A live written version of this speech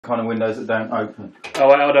kind of windows that don't open. Oh,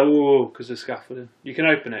 wait, hold on, because there's scaffolding. You can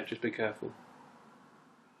open it, just be careful.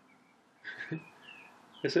 It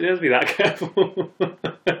has to be that careful.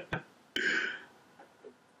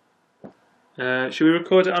 Should we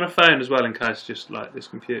record it on a phone as well in case just like this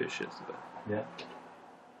computer shits a bit? Yeah.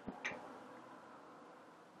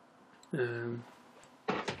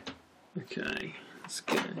 Okay, let's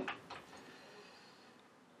go.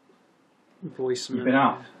 Voicemail. You've been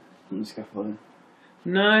out on the scaffolding?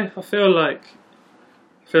 No, I feel like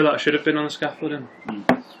I should have been on the scaffolding.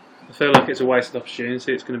 I feel like it's a wasted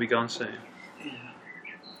opportunity. It's going to be gone soon.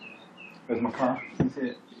 Where's my car? Can you see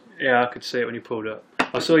it? Yeah, I could see it when you pulled up.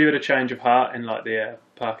 I saw you had a change of heart in like the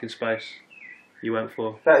parking space you went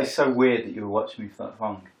for. That is so weird that you were watching me for that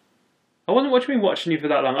long. I wasn't watching you for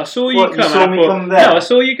that long. I saw you What, come. you saw me come there? No, I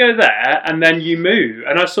saw you go there, and then you move,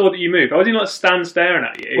 and I saw that you moved. I wasn't like stand staring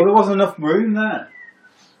at you. Well, there wasn't enough room there.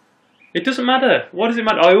 It doesn't matter. What does it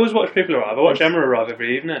matter? I always watch people arrive. I watch Emma arrive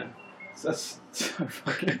every evening. That's so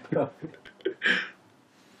fucking perfect.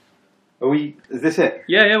 Is this it?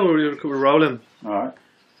 Yeah, we're rolling. Alright.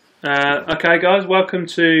 Okay, guys, welcome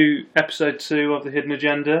to episode 2 of The Hidden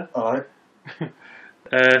Agenda. Alright.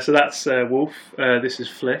 So that's Wolf. This is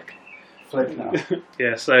Flick. Flick now.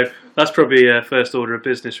 Yeah, so that's probably first order of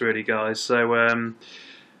business, really, guys. So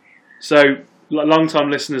long-time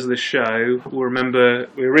listeners of this show will remember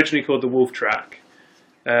we originally called the Wolf Track.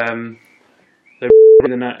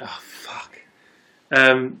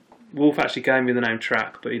 Wolf actually gave me the name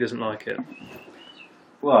Track, but he doesn't like it.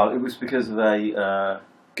 Well, it was because of a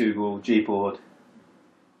Google Gboard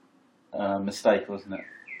mistake, wasn't it?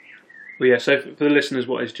 Well, yeah, so for the listeners,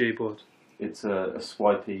 what is Gboard? It's a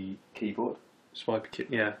swipey keyboard.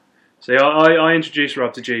 Yeah. So I introduced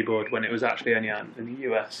Rob to Gboard when it was actually only out in the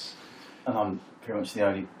US. And I'm pretty much the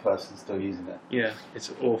only person still using it. Yeah,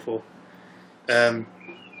 it's awful.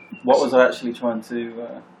 What was I actually trying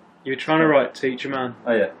to... You were trying to write Teacher Man.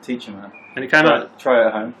 Oh yeah, Teacher Man. And it came out... Try it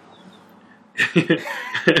at home.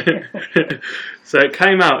 So it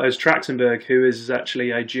came out as Trachtenberg, who is actually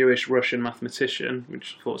a Jewish Russian mathematician,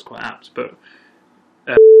 which I thought was quite apt, but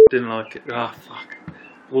didn't like it. Oh, fuck.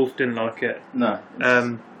 Wolf didn't like it. No.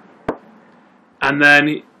 And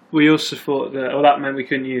then we also thought that meant we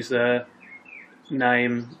couldn't use the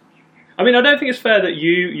name. I mean, I don't think it's fair that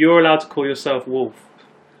you're allowed to call yourself Wolf.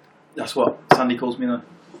 That's what Sandy calls me now.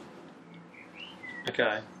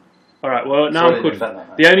 Okay. Alright, well, now I'm called...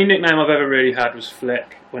 The only nickname I've ever really had was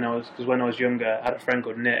Flick, because when I was younger, I had a friend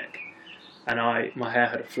called Nick, and my hair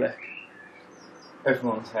had a flick.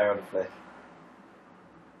 Everyone's hair had a flick.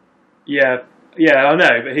 Yeah, I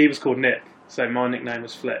know, but he was called Nick, so my nickname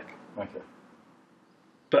was Flick. Okay.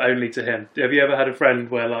 But only to him. Have you ever had a friend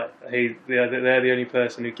where, like, they're the only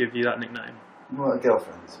person who give you that nickname? Well,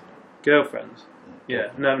 girlfriends. Girlfriends?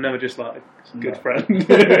 Yeah, no, never just, like, a good friend.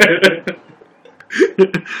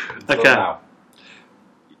 Okay. Now.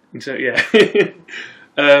 So yeah.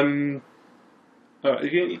 Alright,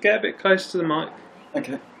 you get a bit closer to the mic.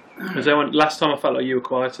 Okay. Last time I felt like you were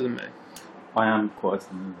quieter than me. I am quieter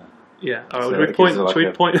than you then. Yeah. Alright, should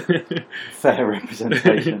we point? Fair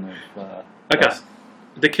representation of. Okay. Us.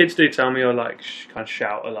 The kids do tell me I like kind of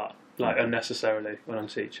shout a lot, like unnecessarily when I'm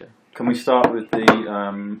teaching. Can we start with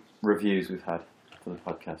the reviews we've had for the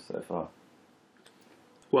podcast so far?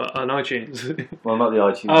 Well, on iTunes. Well, not the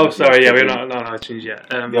iTunes. Oh, sorry, yeah, we're not on iTunes yet.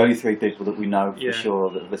 The only 3 people that we know for sure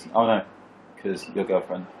that listen. Oh no, because your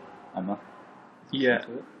girlfriend, Emma. Yeah.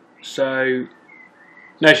 So,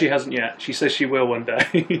 no, she hasn't yet. She says she will one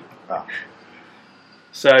day. Ah.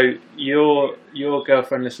 So your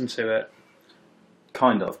girlfriend listened to it.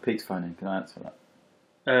 Kind of. Pete's phoning. Can I answer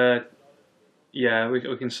that? Yeah, we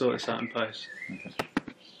can sort this out in post. Okay.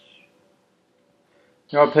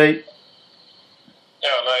 You alright, Pete?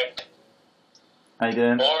 Yeah, mate. How you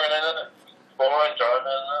doing? Boring, isn't it? Boring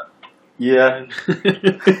driving, isn't it? Yeah.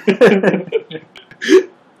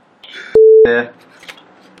 Yeah.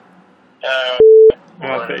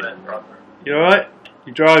 Alright, Boring, Pete. isn't it? You alright?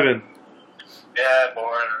 You driving? Yeah,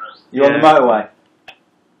 boring. You on the motorway?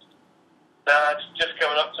 Nah, just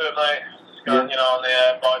coming up to it, mate. Just going, on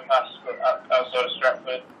the bypass outside of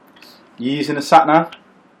Stratford. You using a sat nav? Of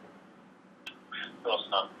course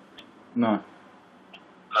not. No.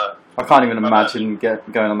 No. I can't even imagine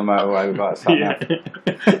going on the motorway without a sat nav.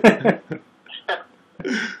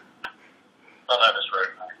 I know this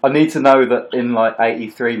route. I need to know that in like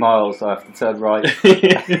 83 miles I have to turn right.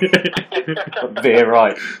 Veer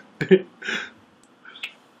right.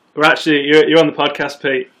 We're actually, you're on the podcast,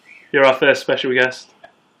 Pete. You're our first special guest.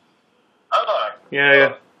 Oh, no.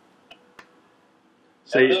 Yeah.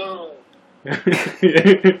 So Act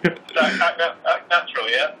natural,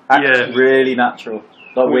 yeah? Act Yeah. really natural,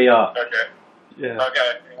 like we are. Okay. Yeah.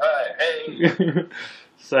 Okay. Hey.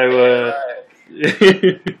 So,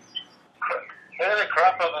 Hey. They're the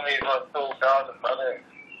crap out of these like full cars and money.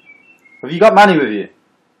 Have you got Manny with you?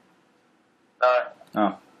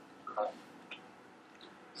 No. Oh.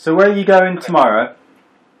 So where are you going tomorrow?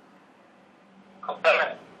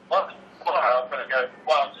 What? Tomorrow I'm going to go,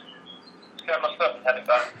 well, just get my stuff and head it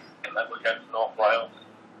back, and then we're going to North Wales.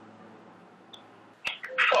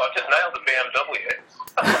 Oh, I just nailed the BMW.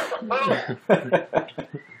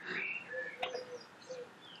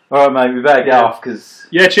 Alright mate, we better get off because...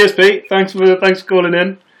 yeah, cheers, Pete. Thanks for calling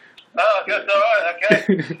in. Oh, good, alright, okay.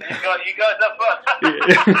 You guys have fun.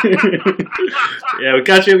 Yeah, we'll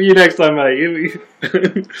catch up with you next time, mate.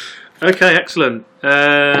 Okay, excellent.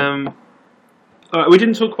 All right, we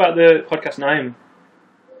didn't talk about the podcast name,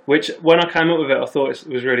 which when I came up with it, I thought it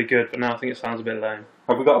was really good, but now I think it sounds a bit lame.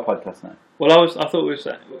 Have we got a podcast now? Well, I thought it was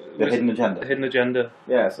The Hidden Agenda? The Hidden Agenda.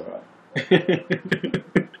 Yeah, it's alright.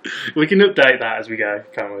 We can update that as we go,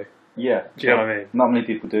 can't we? Yeah. Do you know what I mean? Not many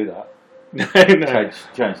people do that. No.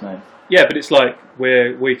 Change names. Yeah, but it's like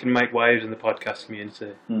we can make waves in the podcast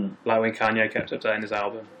community, like when Kanye kept updating his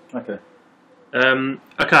album. Okay.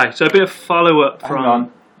 Okay, so a bit of follow up from. Hang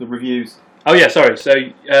on, the reviews. Oh yeah, sorry. So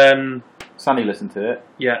Sunny listened to it,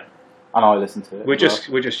 yeah, and I listened to it. we're as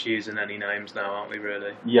well. just using any names now, aren't we?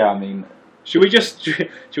 Really? Yeah, I mean, Should we just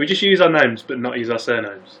use our names but not use our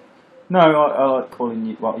surnames? no, I like calling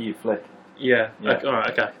you. Well, you Flick. Yeah. Yeah. Okay, all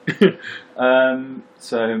right. Okay.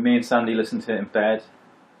 So me and Sandy listened to it in bed.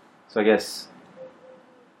 So I guess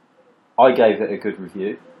I gave it a good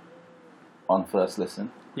review on first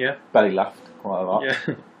listen. Yeah. Belly laughed quite a lot.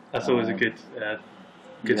 Yeah. That's always a good Yeah.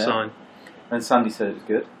 sign. And Sandy said it was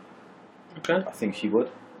good. Okay. I think she would.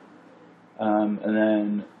 And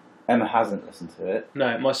then Emma hasn't listened to it.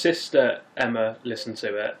 No, my sister Emma listened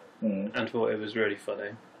to it Mm. and thought it was really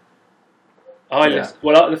funny. Actually,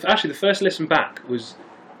 the first listen back was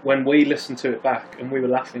when we listened to it back and we were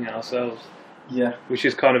laughing at ourselves, Yeah. which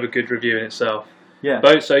is kind of a good review in itself. Yeah.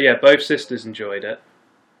 Both sisters enjoyed it.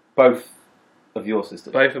 Both of your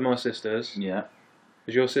sisters. Both of my sisters. Yeah.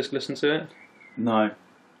 Did your sister listen to it? No.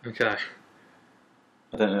 Okay.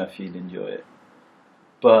 I don't know if you'd enjoy it.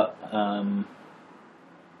 But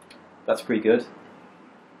that's pretty good.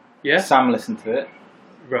 Yeah. Sam listened to it.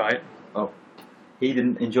 Right. He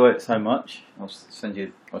didn't enjoy it so much. I'll show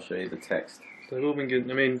you the text. So they've all been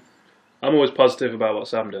good. I mean, I'm always positive about what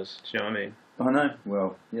Sam does. Do you know what I mean? I know.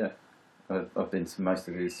 Well, yeah. I've been to most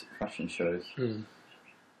of his fashion shows.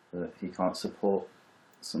 But he can't support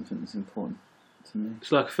something that's important to me.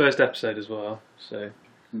 It's like a first episode as well. So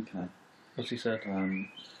Okay. what's he said?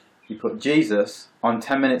 He put Jesus. I'm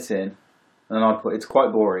 10 minutes in, and I put it's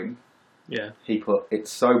quite boring. Yeah. He put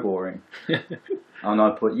it's so boring, and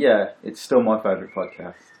I put yeah, it's still my favourite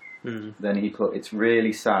podcast. Then he put it's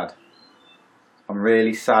really sad. I'm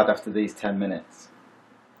really sad after these 10 minutes.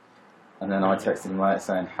 And then I texted him later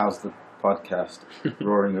saying, "How's the podcast?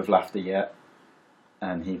 Roaring with laughter yet?"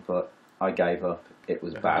 And he put, "I gave up. It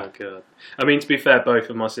was bad." Oh god. I mean, to be fair, both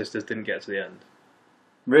of my sisters didn't get to the end.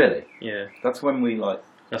 Really? Yeah. That's when we like.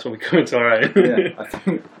 That's when we come into our own. Yeah, I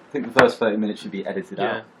think the first 30 minutes should be edited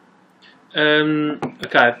out.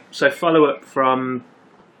 Okay, so follow up from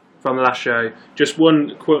the last show. Just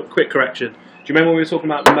one quick correction. Do you remember when we were talking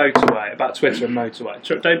about motorway, about Twitter and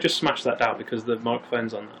motorway? Don't just smash that down because the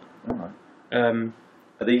microphone's on that. All right.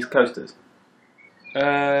 Are these coasters?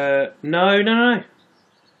 No.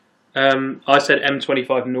 I said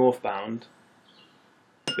M25 northbound.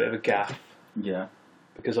 A bit of a gaff Yeah.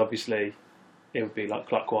 because obviously it would be like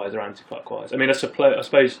clockwise or anti-clockwise. I mean, I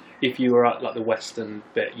suppose if you were at like the western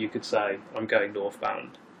bit, you could say I'm going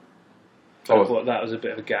northbound. But I thought that was a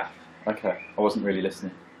bit of a gaff. Okay. I wasn't really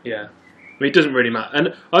listening. Yeah, I mean, it doesn't really matter.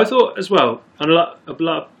 And I thought as well, and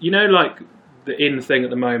like the in thing at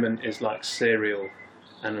the moment is like serial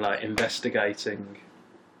and like investigating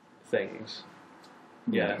things.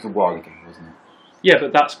 Yeah. It was a while ago, wasn't it? Yeah,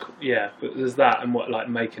 but but there's that and what like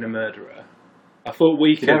making a murderer. I thought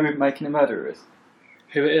we Do you know could. who Making a Murderer is?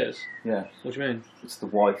 Who it is? Yeah. What do you mean? It's the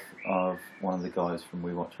wife of one of the guys from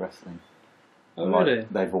We Watch Wrestling. Oh, And, like, really?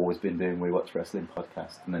 they've always been doing We Watch Wrestling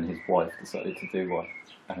podcast, and then his wife decided to do one,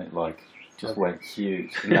 and it like just went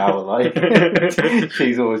huge. Now like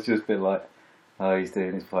she's always just been like, "Oh, he's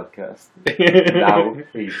doing his podcast." Now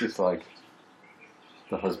he's just like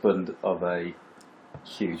the husband of a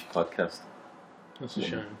huge podcast. That's a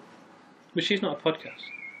shame. But she's not a podcast.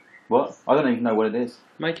 What? I don't even know what it is.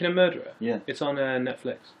 Making a Murderer? Yeah. It's on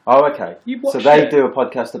Netflix. Oh, okay. You So watched they it? do a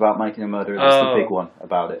podcast about Making a Murderer. That's the Oh. big one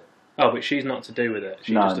about it. Oh, but she's not to do with it.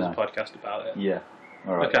 She No, just does no. a podcast about it. Yeah.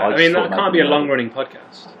 All right. Okay. I I just mean, thought that can't be maybe a long-running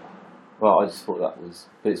podcast. Well, I just thought that was,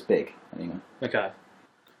 but it's big anyway. Okay.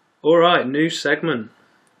 All right. New segment.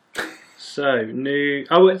 So new.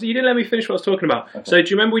 Oh, you didn't let me finish what I was talking about. Okay. So do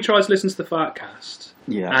you remember we tried to listen to the Fartcast?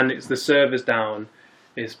 Yeah. And it's the server's down.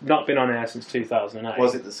 It's not been on air since 2008.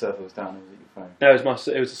 Was it the server was down, or was it your phone? No,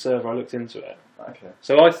 it was the server. I looked into it. Okay.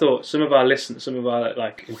 So I thought some of our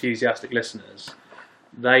like enthusiastic listeners,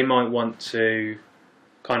 they might want to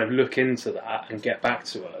kind of look into that and get back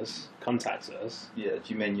to us, contact us. Yeah. Do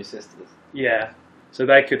you mean your sisters? Yeah. So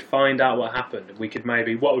they could find out what happened, and we could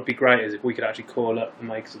maybe. What would be great is if we could actually call up the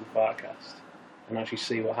makers of the Fartcast and actually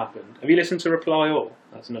see what happened. Have you listened to Reply All?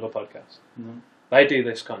 That's another podcast. No. They do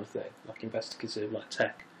this kind of thing, like investigative, like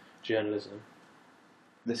tech journalism.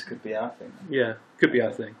 This could be our thing. Yeah, could be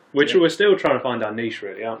our thing. Which Yeah. we're still trying to find our niche,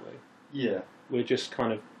 really, aren't we? Yeah. We're just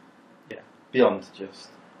kind of, Beyond just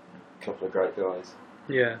a couple of great guys.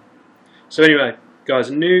 yeah. So anyway, guys,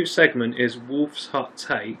 a new segment is Wolf's Hot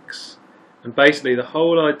Takes, and basically the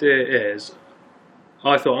whole idea is,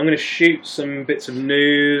 I thought I'm going to shoot some bits of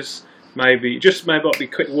news, maybe it'll be a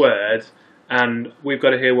quick word, and we've got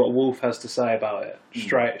to hear what Wolf has to say about it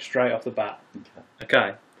straight off the bat.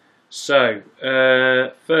 Okay. So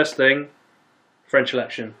first thing, French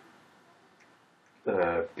election.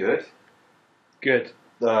 Good. Good.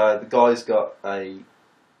 The guy's got a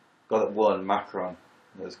guy that won, Macron,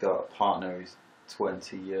 has got a partner who's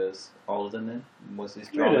 20 years older than him, and was his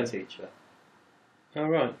drama Really? teacher, All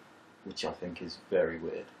right. which I think is very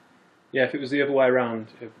weird. Yeah, if it was the other way around,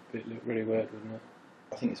 it'd look really weird, wouldn't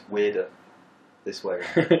I think it's weirder this way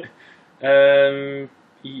it? around.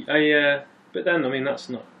 Yeah, but then I mean that's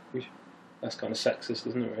kind of sexist,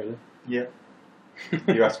 isn't it? Really? Yeah.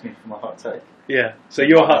 You asked me for my hot take. Yeah. So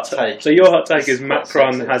your hot take. So your hot take is quite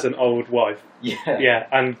Macron sexist. has an old wife. Yeah. Yeah,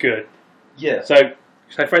 and good. Yeah. So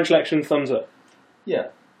French election, thumbs up. Yeah.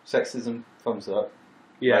 Sexism, thumbs up.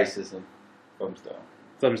 Yeah. Racism, thumbs down.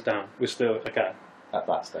 Thumbs down. We're still okay. At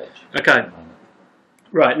that stage. Okay.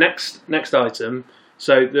 Right. Next item.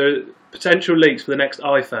 So the potential leaks for the next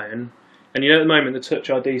iPhone, and you know at the moment the Touch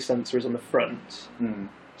ID sensor is on the front. Mm.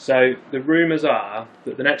 So the rumours are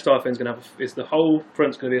that the next iPhone's going to have the whole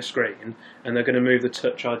front's going to be a screen, and they're going to move the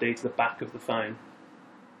Touch ID to the back of the phone.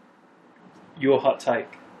 Your hot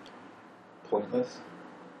take? Pointless.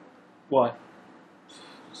 Why?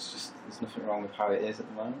 It's just, there's nothing wrong with how it is at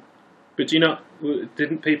the moment. But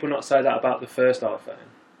didn't people not say that about the first iPhone?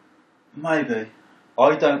 Maybe.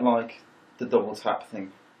 I don't like the double tap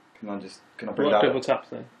thing. Can I bring What that double up? tap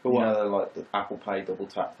thing? For You what? know, like the Apple Pay double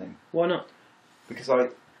tap thing. Why not? Because I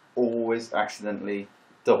always accidentally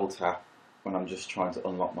double tap when I'm just trying to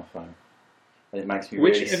unlock my phone, and it makes me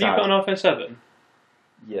really Have sad. you got an iPhone 7?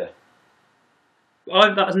 Yeah.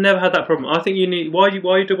 That's never had that problem. I think you need. Why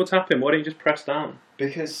are you double tapping? Why don't you just press down?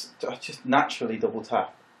 Because I just naturally double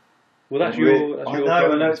tap. Well, that's It your. really- That's I your know,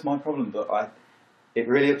 problem. I know it's my problem, but it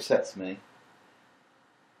really upsets me.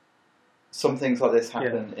 Some things like this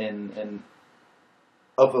happen in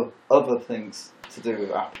other things to do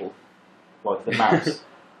with Apple, like the mouse.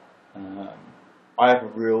 I have a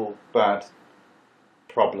real bad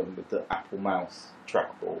problem with the Apple mouse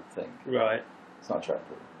trackball thing. Right. It's not a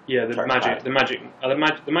trackball. Yeah, the Trackpad.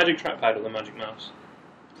 magic trackpad or the magic mouse.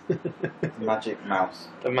 The magic mouse.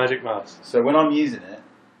 The magic mouse. So when I'm using it,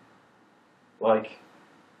 like,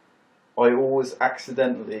 I always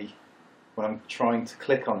accidentally, when I'm trying to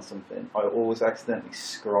click on something, I always accidentally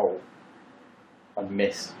scroll and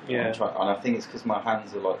miss. when I'm Yeah. trying- and I think it's because my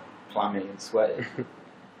hands are like clammy and sweaty.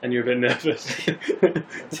 And you're a bit nervous.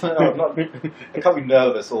 I can't be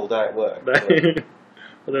nervous all day at work. I don't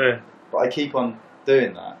know. But I keep on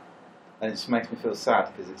doing that, and it just makes me feel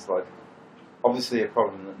sad because it's like obviously a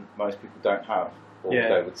problem that most people don't have, or Yeah.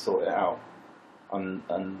 they would sort it out.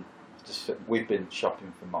 And just we've been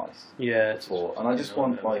shopping for mice Yeah. before, and I just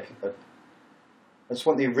want I just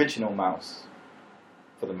want the original mouse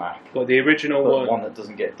for the Mac, What, the original but one? one that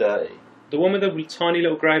doesn't get dirty. The one with the tiny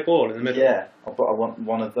little grey ball in the middle? Yeah, but I want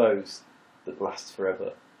one of those that lasts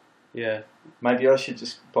forever. Yeah. Maybe I should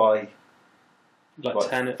just buy Like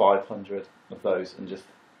 10. 500 of those and just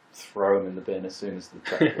throw them in the bin as soon as the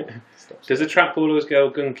trackball stops. Does the trackball always go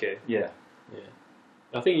gunky? Yeah.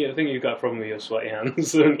 I think you've got a problem with your sweaty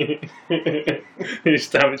hands, haven't you? You're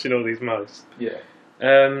damaging all these mice. Yeah.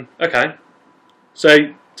 Okay. So,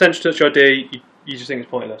 Potential Touch ID, you just think it's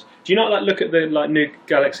pointless. Do you not look at the new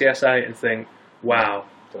Galaxy S8 and think, wow,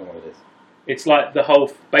 Don't know what it is. it's like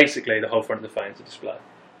basically the whole front of the phone to display?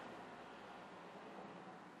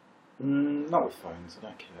 Not with phones, I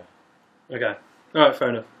don't care. Okay. Alright, fair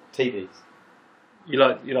enough. TVs. You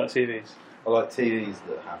like TVs? I like TVs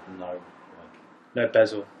that have No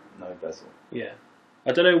bezel. no bezel. Yeah.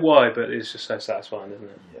 I don't know why, but it's just so satisfying, isn't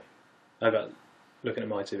it? Yeah. I got looking at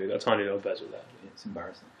my TV, got a tiny little bezel there. It's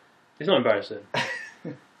embarrassing. It's not embarrassing.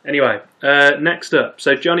 Anyway, next up.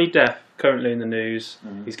 So Johnny Depp, currently in the news,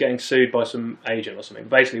 he's getting sued by some agent or something.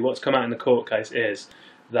 Basically, what's come out in the court case is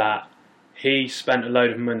that he spent a load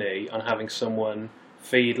of money on having someone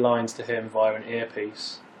feed lines to him via an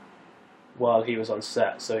earpiece while he was on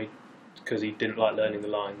set, because he didn't like learning the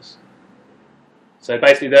lines. So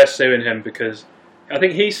basically, they're suing him because I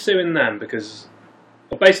think he's suing them because.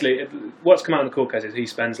 Basically, what's come out in the court case is he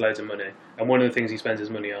spends loads of money, and one of the things he spends his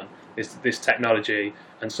money on is this technology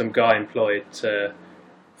and some guy employed to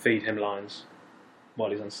feed him lines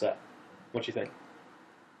while he's on set. What do you think?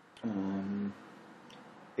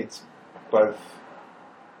 It's both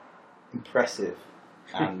impressive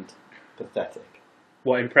and pathetic.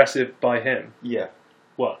 What, impressive by him? Yeah.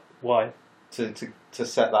 What? Why? To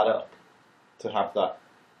set that up, to have that.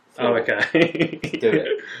 Oh, okay. To do it.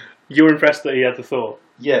 You were impressed that he had the thought?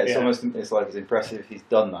 Yeah, it's like it's impressive he's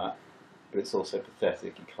done that, but it's also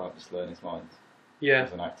pathetic he can't just learn his lines. Yeah.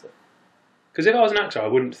 As an actor. Because if I was an actor, I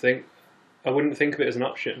wouldn't think of it as an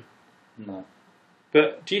option. No.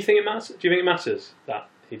 But do you think it matters? Do you think it matters that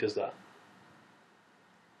he does that?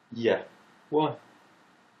 Yeah. Why?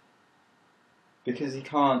 Because he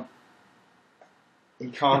can't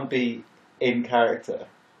be in character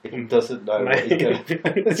if he doesn't know what he's going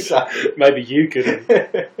to say. Maybe you couldn't.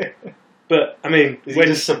 But, I mean... Is he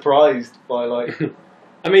just surprised by, like...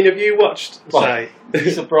 I mean, have you watched, say...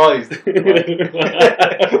 He's surprised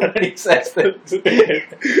when he says things.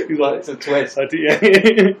 He's like, it's a twist.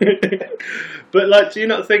 But, like, do you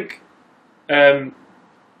not think... I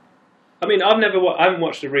mean, I haven't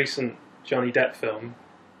watched a recent Johnny Depp film.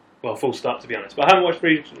 Well, full stop, to be honest. But I haven't watched,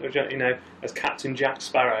 as Captain Jack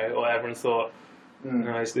Sparrow or whatever, and thought,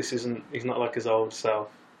 no, he's not like his old self.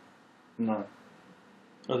 No.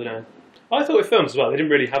 I don't know. I thought with films as well, they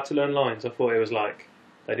didn't really have to learn lines. I thought it was like,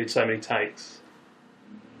 they did so many takes.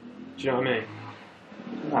 Do you know what I mean?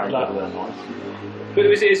 No, you gotta learn lines. But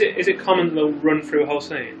is it common that they'll run through a whole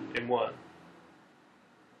scene in one?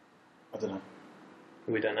 I don't know.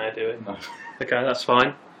 We don't know, do we? No. Okay, that's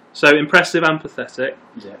fine. So, impressive and pathetic.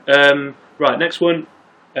 Yeah. Right, next one,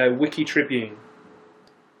 Wiki Tribune.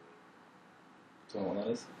 Don't know what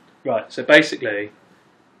that is. Right, so basically,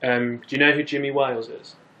 do you know who Jimmy Wales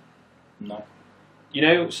is? No. You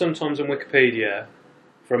know, sometimes on Wikipedia,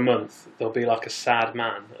 for a month, there'll be like a sad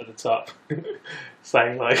man at the top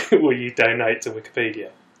saying like, will you donate to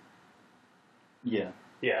Wikipedia? Yeah.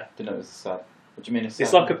 Yeah. Didn't know it was a sad. What do you mean a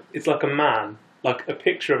sad? It's like a man, like a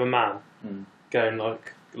picture of a man going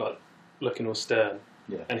like looking all stern.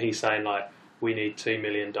 Yeah. And he's saying like, we need $2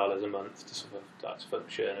 million a month to sort of like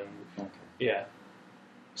function and yeah.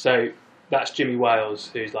 So that's Jimmy Wales,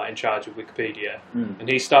 who's like in charge of Wikipedia, and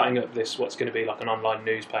he's starting up what's going to be like an online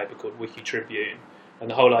newspaper called Wiki Tribune. And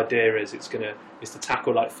the whole idea is is to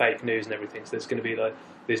tackle like fake news and everything. So there's going to be like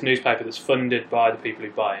this newspaper that's funded by the people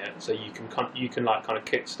who buy it. So you can like kind of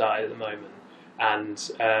kickstart it at the moment,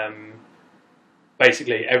 and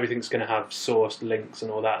basically everything's going to have sourced links and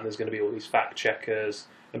all that. And there's going to be all these fact checkers.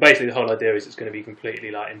 And basically the whole idea is it's going to be completely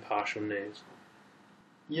like impartial news.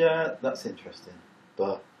 Yeah, that's interesting,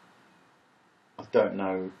 but I don't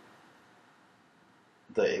know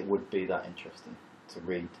that it would be that interesting to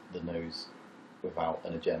read the news without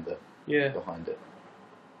an agenda behind it.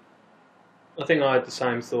 I think I had the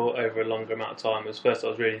same thought over a longer amount of time. At first I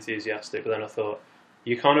was really enthusiastic, but then I thought,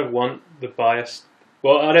 you kind of want the biased...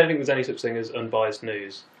 Well, I don't think there's any such thing as unbiased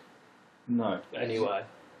news. No. Anyway.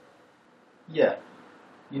 Yeah.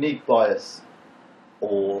 You need bias,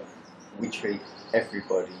 or we treat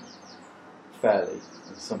everybody fairly,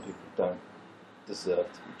 and some people don't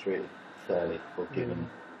deserve to be treated fairly or given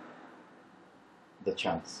the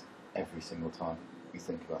chance every single time you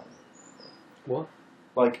think about it. What?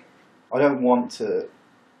 Like, I don't want to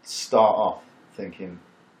start off thinking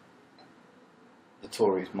the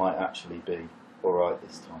Tories might actually be alright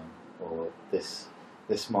this time, or this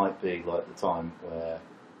might be like the time where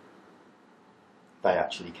they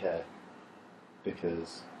actually care,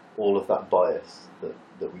 because all of that bias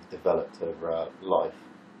that we've developed over our life.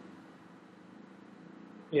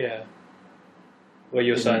 Yeah. Well,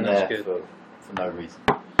 you're saying that's good. For no reason.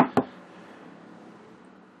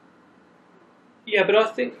 Yeah, but I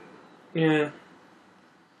think... Yeah.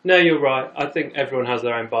 No, you're right. I think everyone has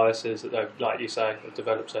their own biases that they've, like you say, have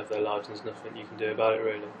developed over their lives, and there's nothing you can do about it,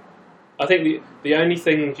 really. I think the only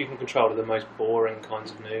things you can control are the most boring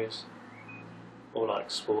kinds of news. Or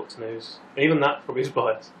like sports news. Even that probably is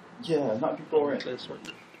biased. Yeah, that'd be boring.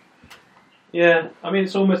 Yeah, I mean,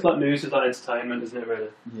 it's almost like news is like entertainment, isn't it, really?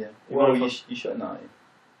 Yeah. Well, Well, you shouldn't, are you?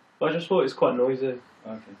 I just thought it was quite noisy.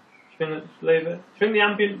 Okay. Do you think leave it? Do you think the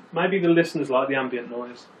ambient, maybe the listeners like the ambient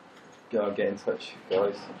noise? Go get in touch,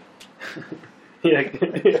 guys.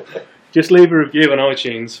 Yeah. Just leave a review on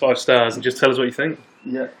iTunes, 5 stars, and just tell us what you think.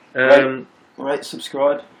 Yeah. Rate,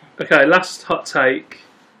 subscribe. Okay, last hot take.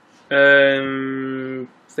 Theme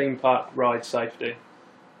park ride safety.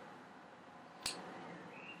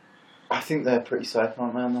 I think they're pretty safe,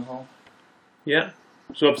 aren't they, on the whole? Yeah.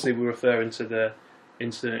 So obviously we're referring to the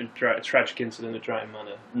incident, tragic incident at Drayton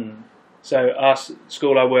Manor. Mm. So our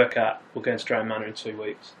school I work at, we're going to Drayton Manor in 2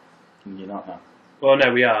 weeks. You're not now. Well,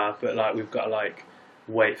 no, we are, but like we've got to like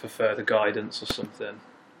wait for further guidance or something.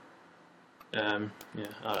 Yeah,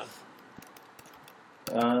 I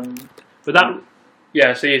don't know. But that,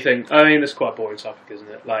 yeah. So you think? I mean, it's quite a boring topic, isn't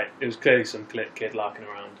it? Like it was clearly some kid larking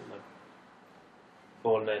around and then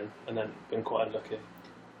falling in, and then been quite unlucky.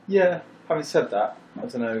 Yeah. Having said that, I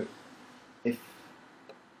don't know if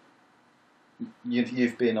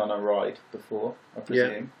you've been on a ride before, I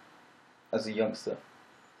presume, as a youngster.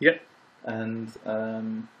 Yeah. And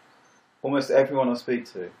almost everyone I speak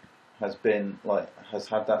to has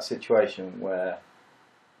had that situation where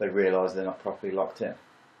they realise they're not properly locked in.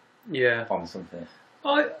 Yeah. On something.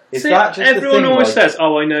 Everyone always says,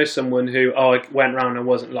 "Oh, I know someone who I went round and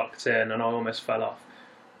wasn't locked in, and I almost fell off."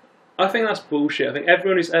 I think that's bullshit. I think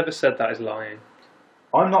everyone who's ever said that is lying.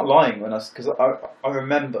 I'm not lying because I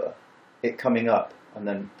remember it coming up and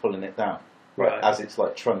then pulling it down. Right. As it's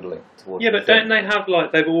like trundling towards. Yeah, but don't they have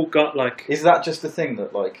like they've all got like? Is that just the thing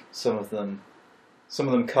that like some of them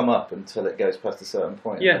come up until it goes past a certain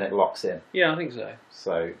point and it locks in? Yeah, I think so.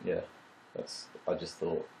 So yeah, I just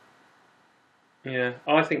thought. Yeah,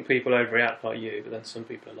 I think people overreact like you, but then some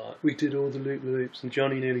people are like, "We did all the loops, and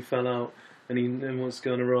Johnny nearly fell out, and he then wants to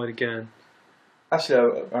go on a ride again."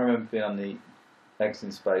 Actually, I remember being on the Eggs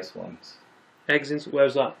in Space once. Where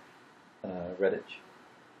was that? Redditch.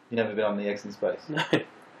 You never been on the Eggs in Space? No.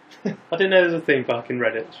 I didn't know there was a theme park in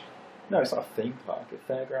Redditch. No, it's not a theme park,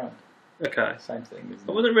 a fairground. Okay. Same thing, isn't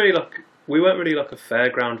it? We weren't really like a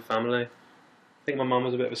fairground family. I think my mum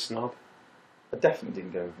was a bit of a snob. I definitely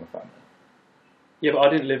didn't go with my family. Yeah, but I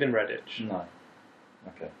didn't live in Redditch. No.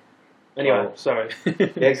 Okay. Anyway, sorry.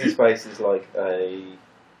 The Eggs in Space is like a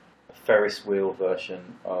Ferris wheel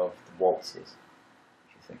version of the Waltzers.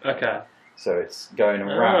 If you think about it. So it's going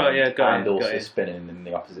around and also it. spinning in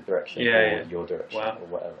the opposite direction or your direction or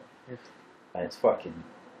whatever. Yeah. And it's fucking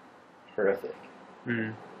horrific.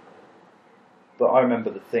 Mm. But I remember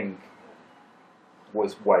the thing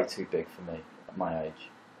was way too big for me at my age.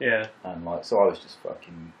 Yeah. And so I was just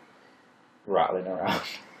fucking rattling around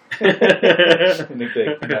in a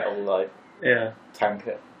big metal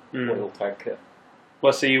tanker, oil tanker.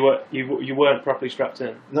 Well, so you weren't properly strapped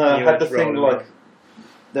in? No, I had the thing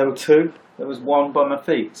there were two. There was one by my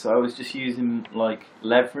feet, so I was just using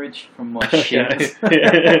leverage from my shins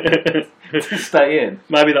to stay in.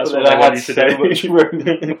 Maybe that's what I had to do. Much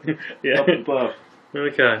room up above.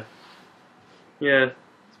 Okay. Yeah.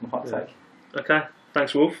 It's my hot take. Okay.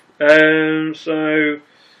 Thanks, Wolf. So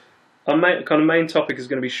our main topic is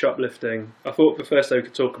going to be shoplifting. I thought the first day we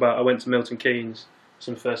could talk about. I went to Milton Keynes,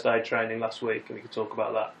 some first aid training last week, and we could talk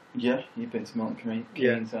about that. Yeah, you've been to Milton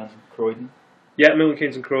Keynes and Croydon. Yeah, Milton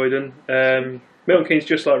Keynes and Croydon. Milton Keynes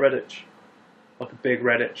just like Redditch, like a big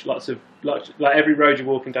Redditch. Like every road you're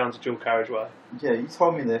walking down to dual carriageway. Yeah, you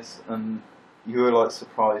told me this, and you were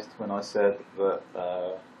surprised when I said that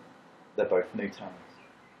they're both new towns.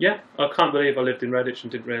 Yeah, I can't believe I lived in Redditch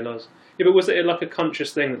and didn't realise. Yeah, but was it like a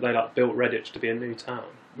conscious thing that they built Redditch to be a new town?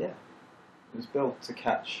 Yeah, it was built to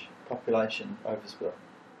catch population overspill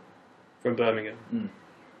from Birmingham.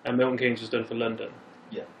 And Milton Keynes was done for London.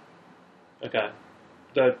 Yeah. Okay.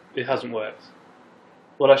 Though it hasn't worked.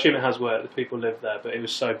 Well, I assume it has worked. The people live there, but it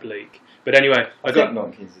was so bleak. But anyway, I think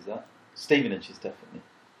Milton Keynes is that. Stevenage is definitely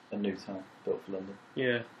a new town built for London.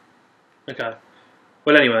 Yeah. Okay.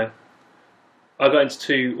 Well, anyway, I got into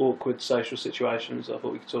two awkward social situations I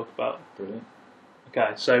thought we could talk about. Brilliant.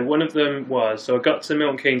 Okay, so one of them was, I got to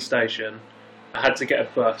Milton Keynes station, I had to get a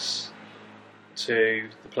bus to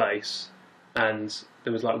the place, and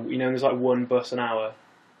there was there's one bus an hour.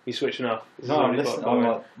 You switching off? No, I'm listening.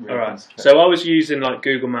 Alright. So I was using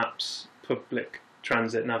Google Maps public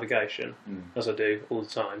transit navigation, as I do all the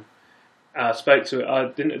time. I spoke to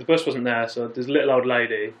it. The bus wasn't there, so there's a little old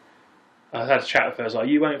lady. I had a chat with her. I was like,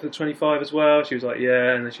 "You waiting for the 25 as well?" She was like,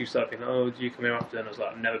 "Yeah." And then she started being like, "Oh, do you come here often?" I was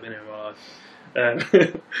like, "I've never been here in my life."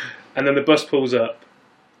 And then the bus pulls up,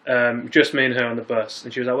 just me and her on the bus,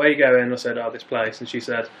 and she was like, "Where are you going?" And I said, "Oh, this place," and she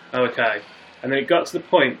said, "Oh, okay." And then it got to the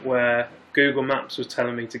point where Google Maps was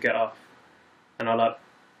telling me to get off, and I like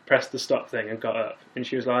pressed the stop thing and got up, and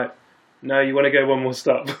she was like, "No, you want to go one more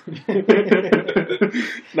stop."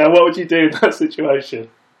 Now, what would you do in that situation?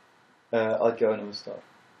 I'd go another stop.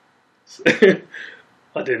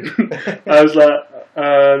 I didn't. I was like,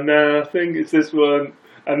 no, I think it's this one.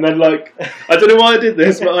 And then, like, I don't know why I did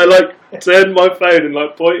this, but I, like, turned my phone and,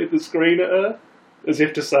 like, pointed the screen at her as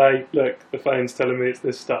if to say, look, the phone's telling me it's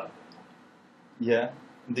this stop. Yeah.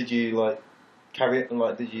 Did you, like, carry it,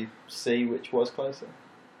 like, did you see which was closer?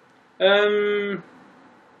 Because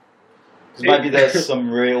maybe there's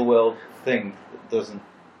some real world thing that doesn't,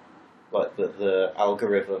 like, the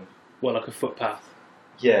algorithm. Well, like a footpath.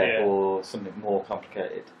 Yeah, or something more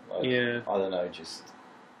complicated. Like, yeah. I don't know, just,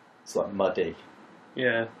 it's like muddy.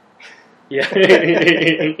 Yeah. Yeah.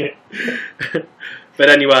 But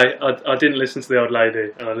anyway, I didn't listen to the old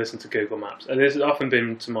lady, and I listened to Google Maps. And this has often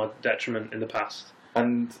been to my detriment in the past.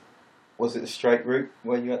 And was it a straight route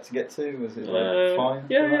where you had to get to? Was it like, fine?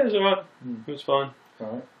 Yeah, it was alright. It was fine.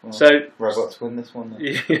 Alright. Well, so robots win this one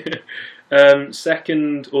then.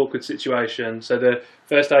 Second awkward situation. So the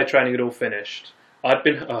first day of training had all finished.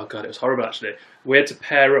 Oh god, it was horrible actually. We had to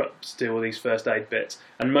pair up to do all these first aid bits,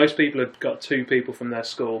 and most people had got 2 people from their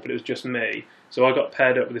school, but it was just me. So I got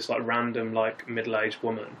paired up with this like random like middle-aged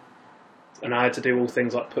woman, and I had to do all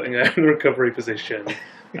things like putting her in a recovery position.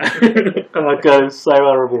 And I'd go so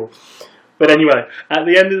horrible. But anyway, at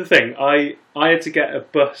the end of the thing, I had to get a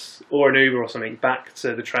bus or an Uber or something back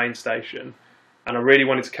to the train station, and I really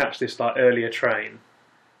wanted to catch this like earlier train.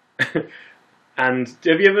 And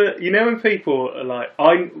have you ever, you know, when people are like,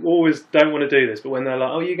 I always don't want to do this, but when they're like,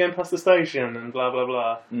 "Oh, you're going past the station," and blah blah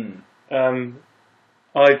blah.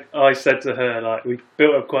 I said to her, like, we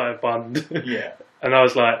built up quite a bond. Yeah. And I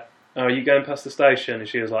was like, "Oh, are you going past the station?" And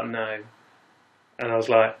she was like, "No." And I was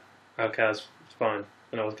like, "Okay, it's fine."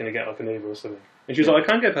 And I was going to get like an Uber or something. And she was like, "I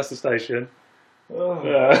can't go past the station." Oh.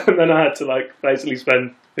 And then I had to like basically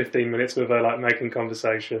spend 15 minutes with her like making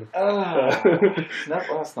conversation.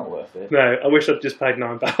 That's not worth it. No, I wish I'd just paid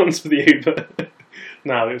 £9 for the Uber.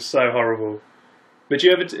 No, it was so horrible. But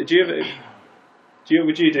would you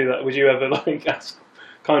do that? Would you ever like ask,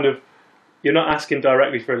 kind of, you're not asking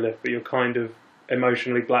directly for a lift, but you're kind of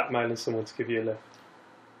emotionally blackmailing someone to give you a lift?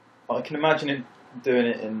 I can imagine it doing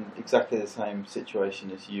it in exactly the same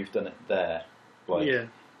situation as you've done it there. Like,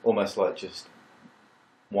 almost like just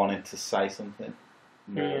wanting to say something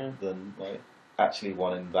more than like actually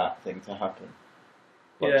wanting that thing to happen.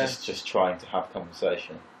 Like just trying to have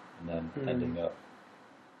conversation and then ending up.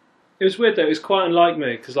 It was weird though. It was quite unlike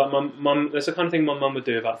me because like my mum, that's the kind of thing my mum would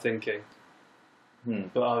do about thinking.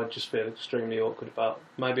 But I would just feel extremely awkward about.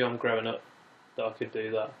 Maybe I'm growing up that I could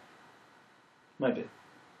do that. Maybe.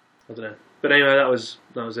 I don't know. But anyway, that was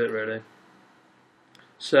it really.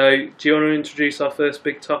 So, do you want to introduce our first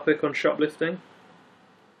big topic on shoplifting?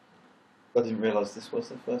 I didn't realise this was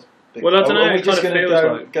the first big... Well, I don't know. Are we just going to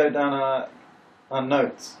like go down our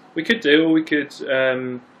notes? We could do, or we could...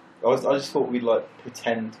 I just thought we'd like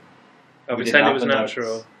pretend... pretend it was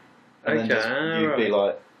natural. And then you'd be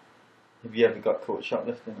like, have you ever got caught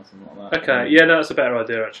shoplifting or something like that? Okay, yeah, no, that's a better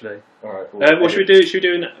idea actually. Alright. What should we do? Should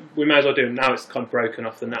we do... We may as well do it now. It's kind of broken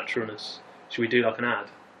off the naturalness. Should we do like an ad?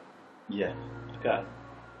 Yeah. Okay.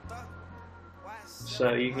 So,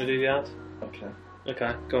 are you going to do the ad? Okay.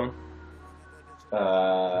 Okay, go on.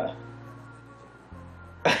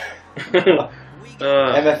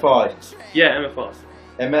 MFI. Yeah, MFI.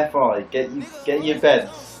 MFI. Get your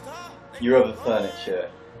beds, your other furniture,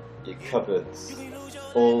 your cupboards,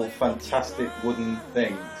 all fantastic wooden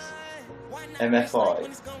things.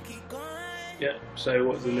 MFI. Yeah. So,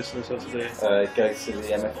 what do the listeners have to do? Go to the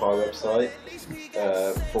MFI website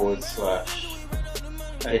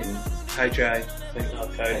 / hidden. HA, I think our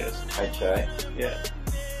code is. HA. Yeah.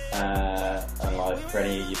 And like for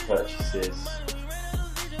any of your purchases,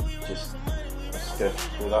 just go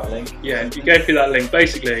through that link. Yeah, if you go through that link,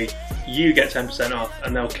 basically you get 10% off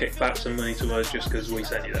and they'll kick back some money to us just because we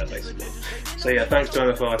sent you that basically. So yeah, thanks to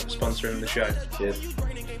MFI for sponsoring the show. Cheers.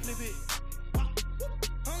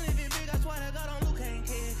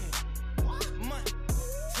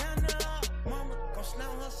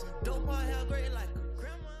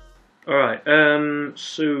 Alright,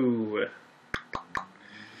 so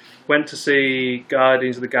went to see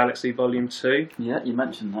Guardians of the Galaxy Volume 2. Yeah, you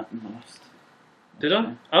mentioned that in the last. Did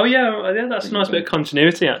I? Oh yeah, that's a nice bit of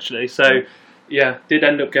continuity actually. So yeah, did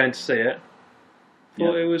end up going to see it.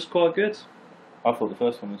 Thought it was quite good. I thought the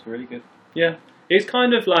first one was really good. Yeah, it's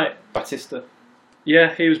kind of like Batista.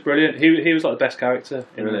 Yeah, he was brilliant. He was like the best character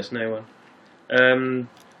in Really? this new one.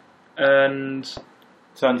 And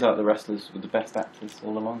Turns out the wrestlers were the best actors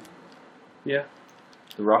all along. yeah,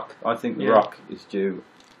 The Rock. I think The Yeah. Rock is due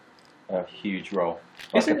a huge role.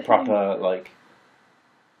 Like Isn't a he? proper, like,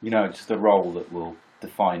 just a role that will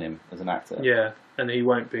define him as an actor. yeah, and he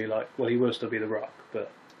won't be like. Well, he will still be The Rock,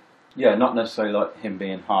 but Yeah, not necessarily like him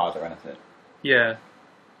being hard or anything. yeah,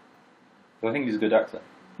 But I think he's a good actor.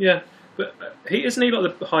 yeah. But isn't he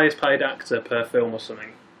like the highest paid actor per film or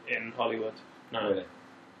something in Hollywood? No, Really.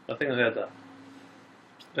 I think I heard that.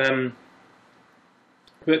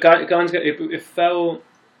 But Guardians it felt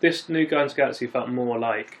this new Guardians of the Galaxy felt more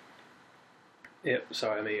like it.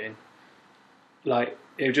 Sorry, I'm eating. Like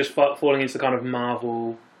it was just falling into the kind of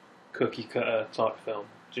Marvel cookie cutter type film.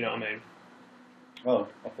 Do you know what I mean? Oh,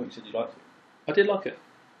 I thought you said you liked it. I did like it.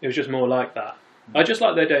 It was just more like that. I just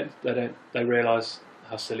like they realise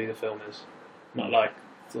how silly the film is. Not like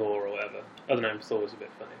Thor or whatever. I don't know. Thor was a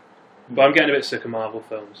bit funny, but I'm getting a bit sick of Marvel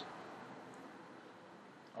films.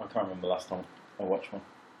 I can't remember the last time I watched one.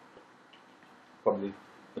 Probably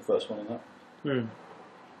the first one in that.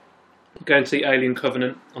 Going to see Alien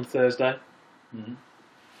Covenant on Thursday. Mm-hmm.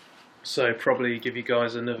 So probably give you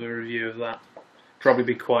guys another review of that. Probably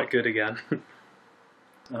be quite good again.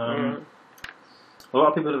 A lot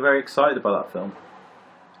of people are very excited about that film.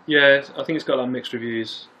 Yeah, I think it's got like mixed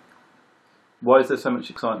reviews. Why is there so much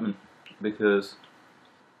excitement? Because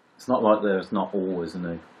it's not like there's not always a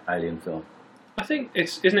new Alien film. I think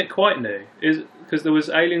isn't it quite new? Because there was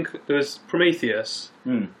Prometheus,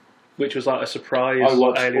 which was like a surprise. I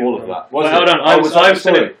watched Alien all of film. that. Hold on, I haven't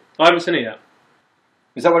seen it. I haven't seen it yet.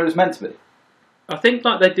 Is that what it was meant to be? I think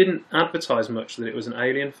like they didn't advertise much that it was an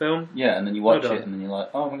Alien film. Yeah, and then you watch Hold on. it and then you're like,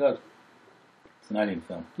 oh my god, it's an Alien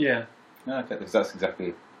film. Yeah. Yeah, okay, because that's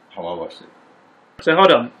exactly how I watched it. So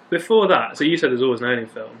hold on. Before that, so you said there's always an Alien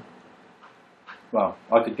film. Well,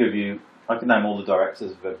 I could name all the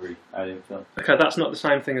directors of every Alien film. Okay, that's not the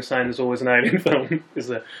same thing as saying there's always an Alien film, is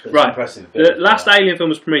there? That's Right. impressive. The last Alien film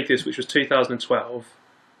was Prometheus, which was 2012.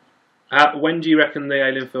 When do you reckon the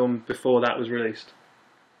Alien film before that was released?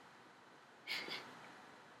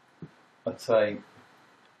 I'd say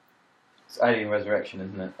it's Alien Resurrection,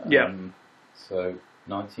 isn't it? Yeah. So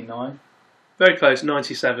 99. Very close,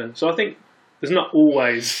 97. So I think there's not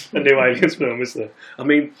always a new Aliens film, is there? I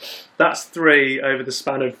mean, that's 3 over the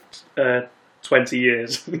span of 20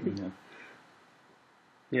 years. Yeah.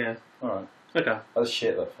 Yeah. All right. Okay. That's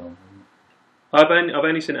shit. That film. I've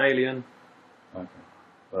only seen Alien, Okay.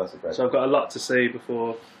 Well, that's a great. so I've got a lot to see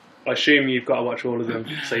before. I assume you've got to watch all of them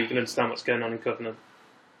so you can understand what's going on in Covenant.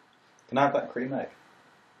 Can I have that cream egg?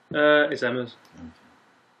 It's Emma's.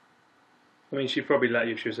 I mean, she'd probably let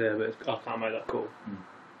you if she was here, but I can't make that call.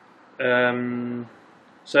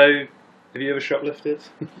 So, have you ever shoplifted?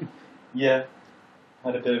 Yeah.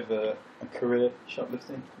 Had a bit of a career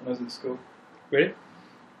shoplifting when I was at school. Really?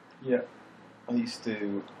 Yeah. I used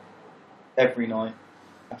to, every night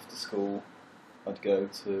after school, I'd go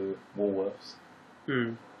to Woolworths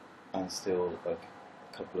and steal like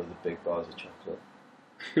a couple of the big bars of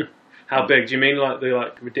chocolate. How big? Do you mean like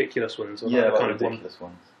the ridiculous ones? Or Yeah, like the like kind of ridiculous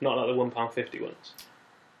ones. not like the £1.50 ones?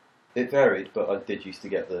 It varied, but I did used to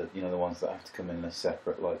get the ones that have to come in a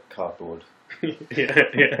separate like cardboard.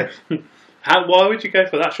 yeah. Why would you go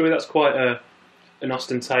for that? Surely that's quite an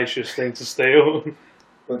ostentatious thing to steal.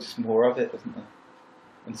 Well, just more of it, wasn't there?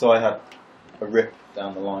 And so I had a rip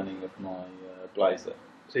down the lining of my blazer.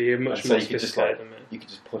 So you're much And more you could just sophisticated than me. you could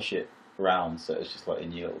just push it round, so it's just like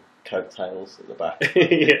in your coattails at the back.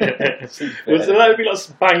 Yeah. Was there like be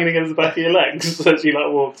like banging against the back of your legs so she like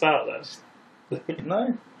walked out there?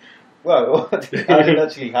 No. Well, I didn't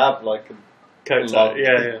actually have like a Coattail.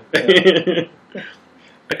 Yeah.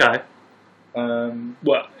 Okay.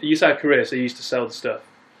 What you say career? So you used to sell the stuff.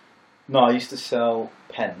 No, I used to sell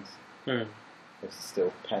pens. Hmm. I used to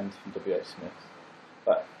steal pens from W.H. Smith.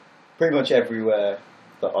 But pretty much everywhere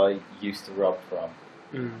that I used to rob from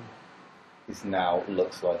is now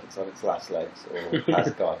looks like it's on its last legs or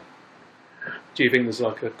has gone. Do you think there's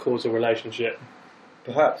like a causal relationship?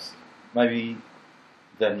 Perhaps. Maybe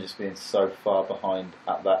them just being so far behind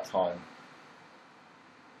at that time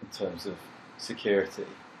in terms of security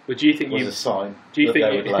But do you think was you? a sign Do you that think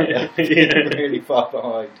they you? would later be really far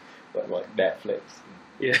behind, but like Netflix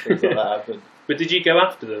and Yeah. things like that happen. But did you go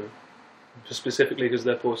after them specifically because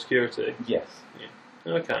they're poor security? Yes.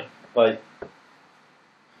 Okay. Like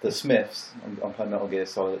the Smiths, I'm playing Metal Gear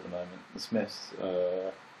Solid at the moment. The Smiths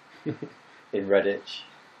in Redditch,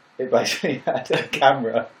 it basically had a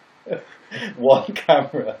camera, one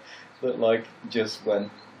camera that like just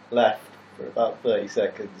went left for about 30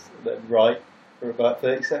 seconds, then right for about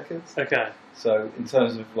 30 seconds. Okay. So in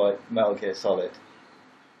terms of like Metal Gear Solid,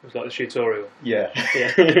 It was like the tutorial. yeah.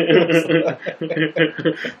 Yeah.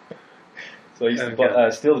 So I used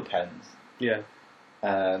to steal the pens Yeah.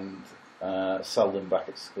 and sell them back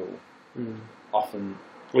at school. Often,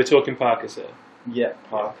 We're talking Parkers here. yeah,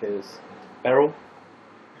 Parkers. Beryl?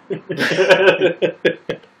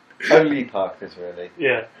 Only Parkers, really.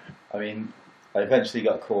 Yeah. I mean, I eventually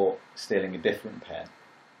got caught stealing a different pen.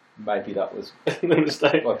 Maybe that was No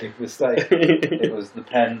mistake. like a mistake. It was the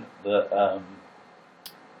pen that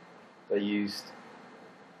they used,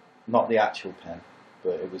 not the actual pen,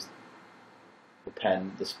 but it was the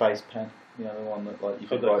pen, the space pen. You know, the one that like you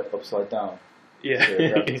could write upside down. Yeah.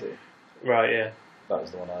 Zero gravity. Right, yeah. That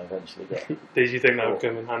was the one I eventually got. Did you think that would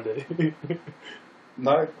come in handy?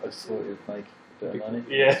 No, I just thought it would make a bit of money.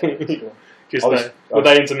 Yeah. Cool. Just were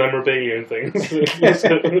they into memorabilia and things?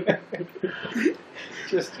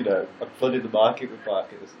 Just, you know, I flooded the market with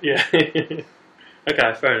Parkers. Yeah.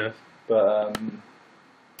 Okay, fair enough. But,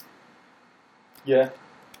 yeah,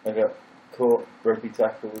 I got caught, rugby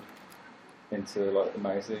tackled into, like, the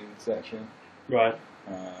magazine section. Right.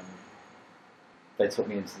 They took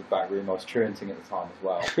me into the back room. I was truanting at the time as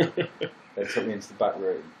well. They took me into the back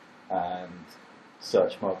room and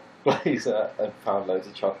searched my blazer and found loads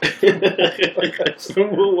of chocolate. Some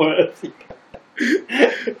Woolworths.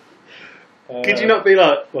 Could you not be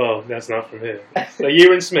like, well, that's not from here. So you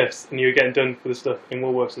were in Smith's and you were getting done for the stuff in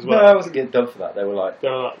Woolworths as well? No, I wasn't getting done for that. They were like,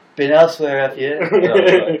 like been elsewhere, have you? And I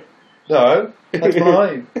was like, no, that's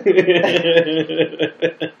mine.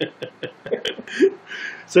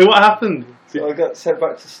 So what happened? So I got sent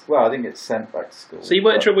back to I didn't get sent back to school. So you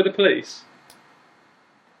weren't in trouble with the police?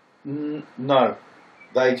 No,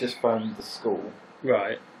 they just phoned the school.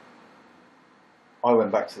 Right. I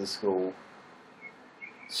went back to the school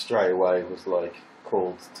straight away. Was like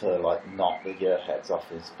called to like not the year head's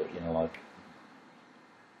office, but you know, like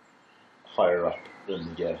higher up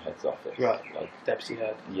than the year head's office. Right. Like Deputy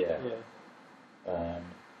head. Yeah.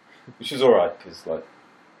 Which was alright because like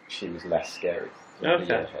she was less scary than the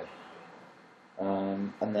year head.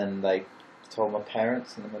 And then they told my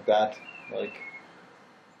parents, and then my dad like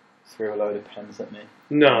threw a load of pens at me.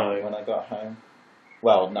 No. When I got home.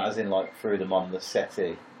 Well, not as in like threw them on the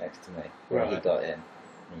settee next to me where he got in.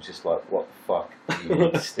 And was just like, what the fuck do you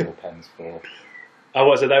need to steal pens for? Oh,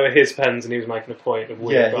 what? So they were his pens, and he was making a point of he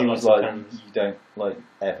was like, you don't like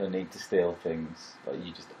ever need to steal things. Like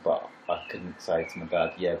you just, but I couldn't say to my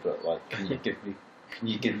dad, yeah, but like, can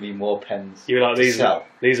you give me more pens? You were like, these are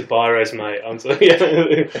biros, mate. I'm so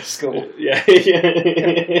yeah. At school. Yeah.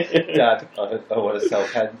 Dad, I want to sell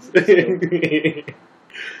pens. At school.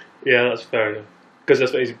 Yeah, that's fair enough. Because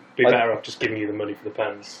that's what he'd be better off just giving you the money for the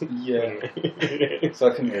pens. Yeah. So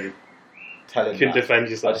I couldn't really tell him. You couldn't defend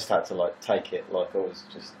yourself. I just had to like take it like I was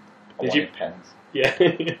just. I wanted pens. Yeah.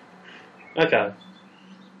 Okay.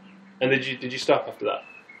 And did you stop after that?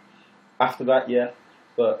 After that, yeah,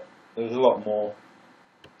 but there was a lot more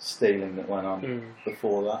stealing that went on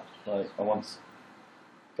before that. Like I once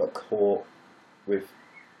got caught with,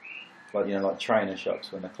 like you know, like trainer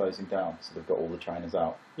shops when they're closing down, so they've got all the trainers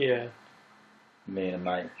out. Yeah. Me and a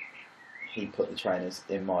mate, he put the trainers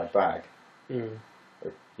in my bag, a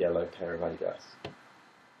yellow pair of Adidas,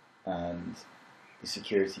 and the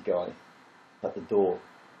security guy at the door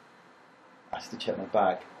asked to check my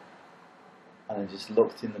bag, and then just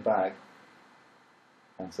looked in the bag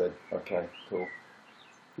and said, "Okay, cool."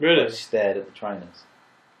 Really? I stared at the trainers.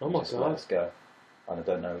 Oh my god! Let us go. And I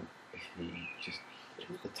don't know if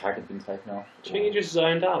the tag had been taken off. Do you think he just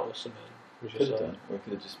zoned out or something? Could have done, or it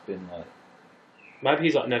could have just been like. Maybe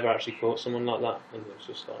he's like never actually caught someone like that, and it's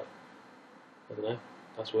just like, I don't know.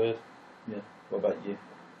 That's weird. Yeah. What about you?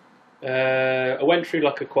 I went through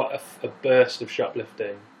like quite a burst of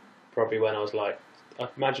shoplifting, probably when I was like, I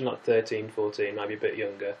imagine like 13, 14, maybe a bit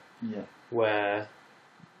younger. Yeah. Where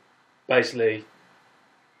basically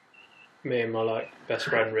me and my like best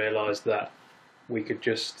friend realised that we could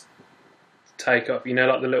just take up, you know,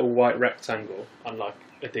 like the little white rectangle on like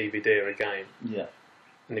a DVD or a game. Yeah.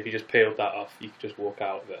 And if you just peeled that off, you could just walk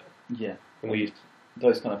out of it. Yeah. And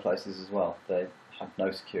those kind of places as well, they have no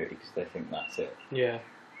security because they think that's it. Yeah.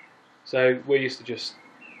 So we used to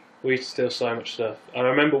steal so much stuff. I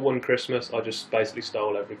remember one Christmas, I just basically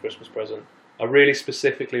stole every Christmas present. I really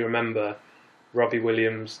specifically remember Robbie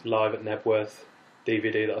Williams live at Nebworth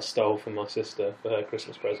DVD that I stole from my sister for her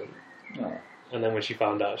Christmas present. Oh. And then when she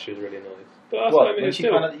found out, she was really annoyed. But when she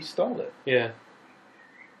found out that you stole it? Yeah.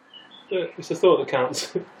 But it's the thought that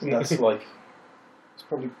counts. That's like, it's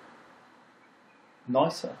probably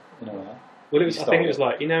nicer in a way. Well, I think it was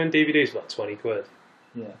like, you know, in DVDs, like 20 quid.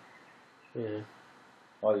 Yeah. Yeah.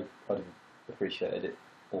 I'd have appreciated it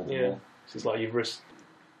all the more. It's like you've risked.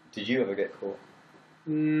 Did you ever get caught?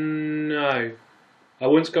 No. I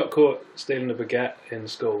once got caught stealing a baguette in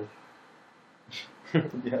school.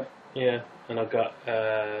 Yeah. Yeah, and I got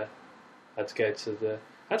had to go to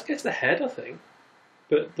the head, I think.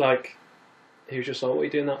 But like, he was just like, "What are you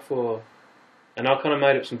doing that for?" And I kind of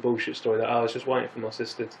made up some bullshit story that I was just waiting for my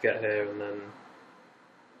sister to get here, and then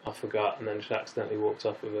I forgot, and then just accidentally walked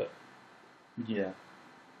off with it. Yeah.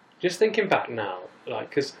 Just thinking back now, like,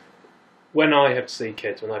 because when I have to see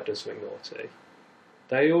kids when they've done something naughty,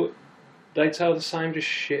 they tell the same just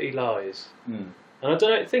shitty lies. Mm. And I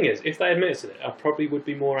don't know, the thing is, if they admitted it, I probably would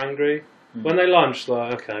be more angry. When they lie, I'm just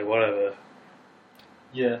like, okay, whatever.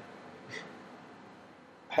 Yeah.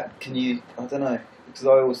 Can you, I don't know, because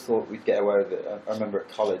I always thought we'd get away with it. I remember at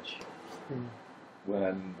college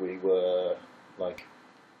when we were, like,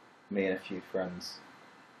 me and a few friends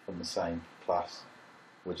from the same class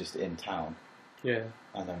were just in town. Yeah.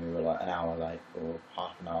 And then we were like an hour late or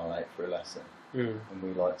half an hour late for a lesson. Mm. And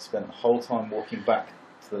we like spent the whole time walking back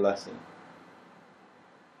to the lesson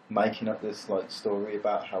making up this like story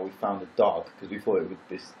about how we found a dog because we thought it would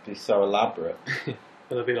be so elaborate. And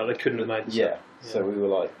they'd be like, they couldn't have made this yeah. up. Yeah. So we were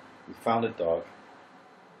like, we found a dog,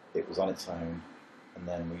 it was on its own, and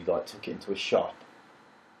then we like took it into a shop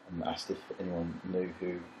and asked if anyone knew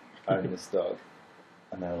who owned this dog.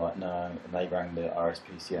 And they were like, no, and they rang the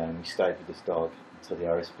RSPCA and we stayed with this dog until the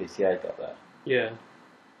RSPCA got there. Yeah.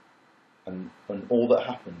 And all that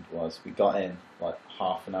happened was we got in like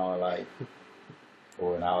half an hour late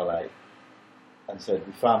or an hour late and said,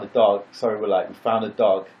 we found a dog, sorry we're late, we found a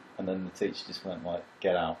dog, and then the teacher just went like,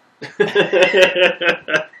 get out.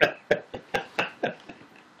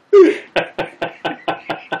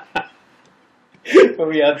 But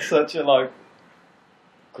we had such a like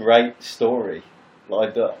great story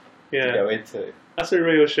lined up to go into. That's a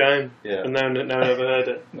real shame. Yeah. And no one ever heard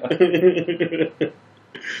it.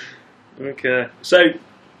 Okay. So,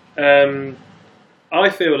 I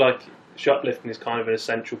feel like shoplifting is kind of an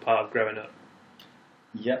essential part of growing up.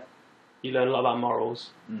 Yep. You learn a lot about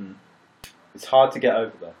morals. Mm. It's hard to get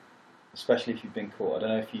over though, especially if you've been caught. I don't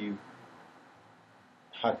know if you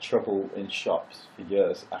had trouble in shops for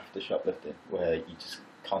years after shoplifting, where you just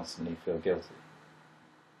constantly feel guilty.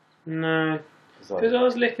 No. Because I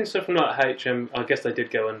was licking stuff from like HM. I guess they did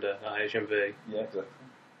go under at HMV. Yeah, exactly.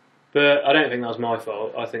 But I don't think that was my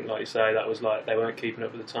fault. I think, like you say, that was like they weren't keeping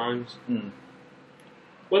up with the times. Mm.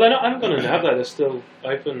 Well, I haven't gone under, have they? They're still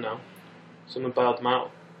open now. Someone bailed them out.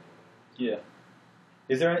 Yeah.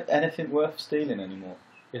 Is there anything worth stealing anymore?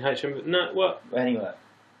 In HMV? No, what? Anywhere?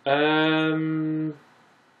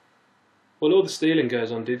 Well, all the stealing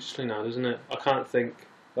goes on digitally now, doesn't it? I can't think.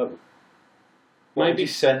 What would you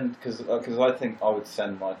send? Because I think I would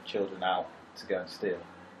send my children out to go and steal.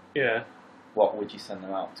 Yeah. What would you send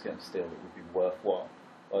them out to go and steal that would be worthwhile?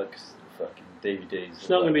 Like fucking DVDs. It's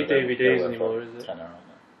not going to be DVDs anymore, is it? Tenner, aren't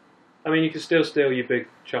they? I mean, you can still steal your big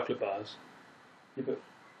chocolate bars. Yeah, but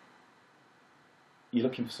you're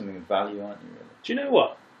looking for something of value, aren't you? Really? Do you know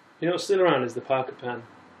what? You know what's still around is the Parker pen.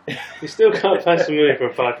 You still can't pay some money for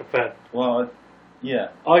a Parker pen. Well, yeah.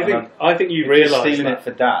 I think you realise if you're stealing it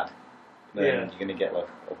for Dad, then Yeah. you're going to get like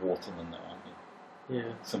a Waterman, though, aren't you?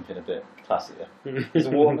 Yeah. Something a bit classier. Is a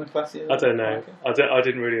Waterman classier? I don't know. Okay. I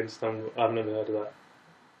didn't really understand. I've never heard of that.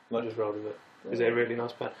 Like, I just rolled with it. Is it a really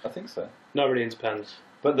nice pen? I think so. Not really into pens.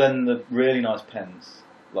 But then the really nice pens,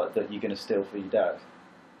 like that you're going to steal for your dad,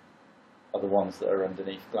 are the ones that are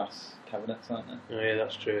underneath glass cabinets, aren't they? Oh yeah,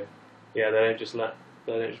 that's true. Yeah, they don't just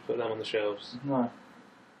put them on the shelves. No.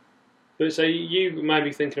 But so you may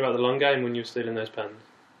be thinking about the long game when you're stealing those pens.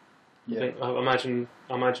 Yeah. I imagine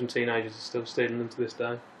teenagers are still stealing them to this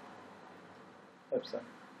day. Hope so.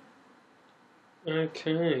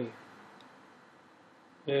 Okay.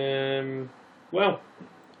 Well,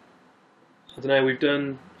 I don't know. We've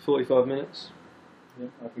done 45 minutes. Yeah,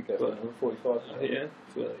 I think we go for another 45.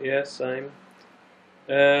 Yeah, same.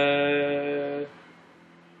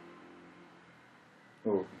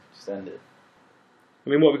 Or just end it. I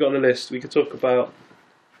mean, what we got on the list? We could talk about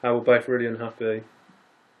how we're both really unhappy.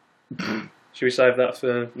 Should we save that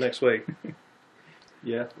for next week?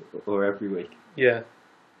 Yeah, or every week. Yeah.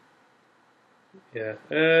 Yeah.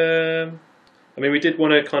 I mean, we did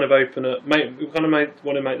want to kind of open up. We kind of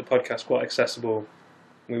want to make the podcast quite accessible.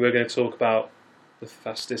 We were going to talk about the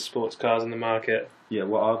fastest sports cars in the market. Yeah,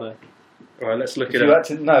 what are they? All right, let's look If it you up.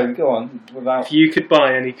 had to, no, go on. Without. If you could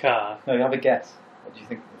buy any car, No, have a guess. What do you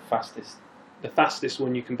think the fastest? the fastest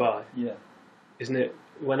one you can buy, Yeah. isn't it?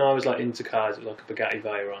 When I was like into cars, it was like a Bugatti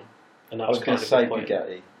Veyron, and that I was going kind to of say the point.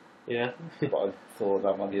 Bugatti, Yeah. but I thought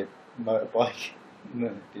that might be a motorbike.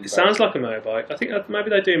 No, It sounds like a motorbike. I think maybe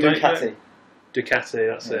they do make Ducati. Ducati,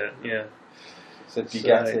 that's it. Yeah. So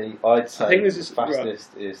Bugatti, I'd say I think this the is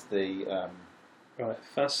fastest is the. Right,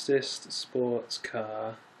 fastest sports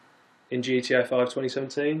car in GTA 5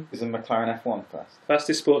 2017. Is a McLaren F1 fast?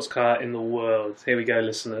 Fastest sports car in the world. Here we go,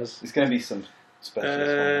 listeners. It's going to be some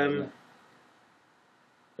specialist one, isn't it?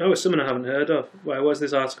 Oh, it's someone I haven't heard of. Where's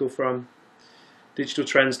this article from?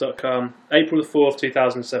 Digitaltrends.com. April the 4th,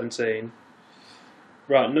 2017.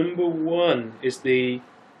 Right, number 1 is the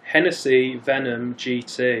Hennessy Venom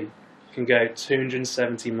GT. Can go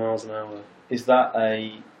 270 miles an hour. Is that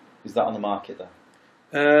on the market though?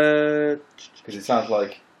 Because it sounds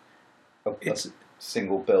like a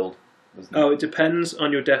single build. Wasn't it? Oh, it depends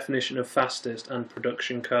on your definition of fastest and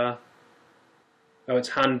production car. Oh, it's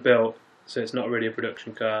hand built, so it's not really a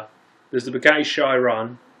production car. There's the Bugatti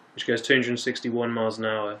Chiron, which goes 261 miles an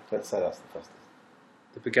hour. Let's say that's the fastest.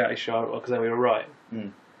 The Bugatti Chiron, because then we were right.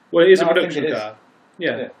 Mm. Well, it is a I think production it is. car.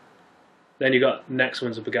 Yeah. Then you got next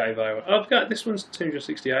one's a Bugatti Veyron. Oh, this one's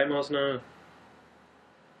 268 miles an hour.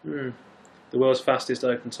 The world's fastest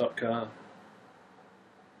open top car.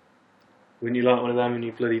 Wouldn't you like one of them in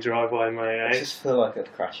your bloody driveway, mate? I just feel like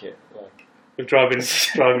I'd crash it. Like We're driving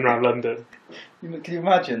around London. can you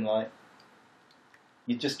imagine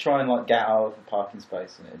you just try and get out of a parking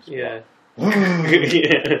space and it just Yeah.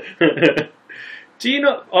 yeah. Do you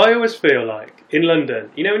not? I always feel like in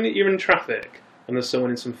London, you know, when you're in traffic and there's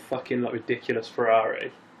someone in some fucking ridiculous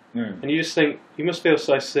Ferrari, and you just think you must feel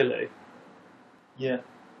so silly. Yeah.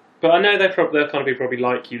 But I know they'll kind of be probably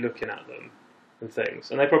like you looking at them and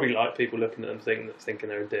things, and they probably like people looking at them thinking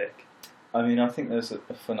they're a dick. I mean, I think there's a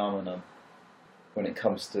phenomenon when it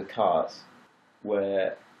comes to cars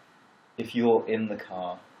where if you're in the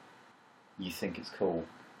car, you think it's cool,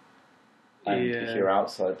 and if you're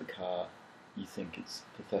outside the car, you think it's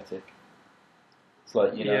pathetic. It's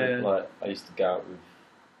like, I used to go out with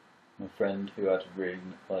my friend who had a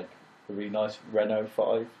really nice Renault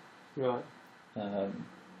 5. Right.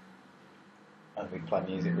 And we'd play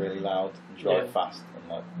music really loud and drive fast,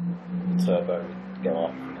 and the turbo would go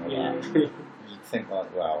off and all that. You'd think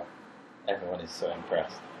wow, everyone is so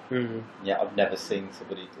impressed. Mm. Yeah, I've never seen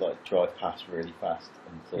somebody drive past really fast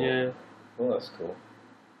and thought, well, that's cool.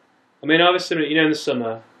 I mean, I was similar. You know, in the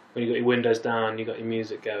summer when you got your windows down, you got your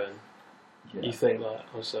music going. Yeah. You think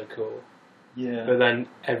I'm so cool. Yeah. But then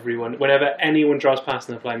whenever anyone drives past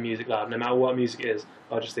and they're playing music loud, no matter what music it is,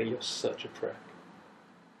 I just think you're such a prick.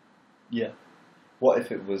 Yeah. What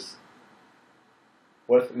if it was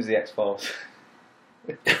the X-Files?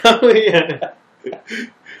 Oh yeah.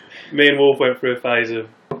 Me and Wolf went through a phase of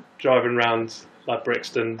driving around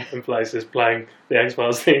Brixton and places playing the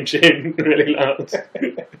X-Files theme tune really loud.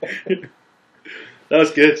 That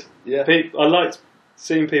was good. Yeah. I liked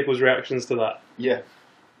seeing people's reactions to that. Yeah.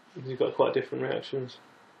 You've got quite different reactions.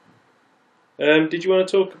 Did you want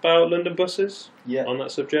to talk about London buses? Yeah. On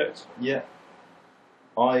that subject? Yeah.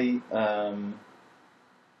 I'm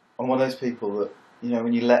one of those people that,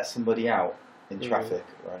 when you let somebody out in traffic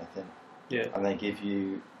or anything, and they give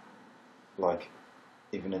you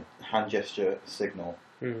even a hand gesture signal,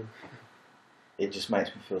 it just makes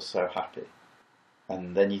me feel so happy.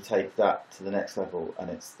 And then you take that to the next level, and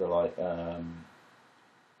it's they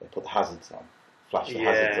put the hazards on, flash the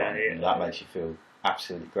hazards on, and that makes you feel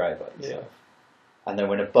absolutely great about yourself. And then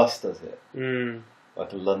when a bus does it,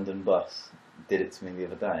 like a London bus did it to me the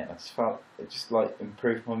other day, I just felt it just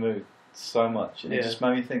improved my mood so much, and it just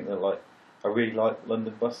made me think that I really like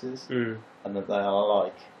London buses, and that they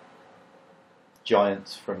are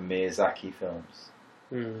giants from Miyazaki films,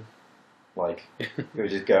 who are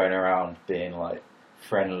just going around being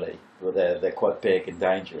friendly, but they're quite big and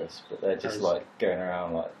dangerous, but they're just going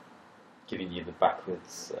around giving you the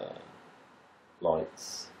backwards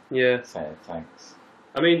lights, saying thanks.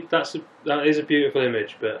 I mean, that is a beautiful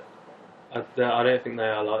image, but I don't think they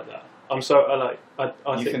are like that. I'm sorry. I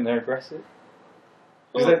think they're aggressive?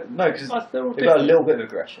 Well, because they've got a little bit of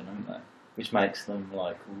aggression, haven't they? Which makes them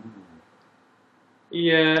ooh.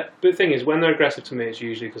 Yeah, but the thing is, when they're aggressive to me, it's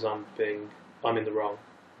usually because I'm in the wrong.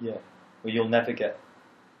 Yeah. Well, you'll never get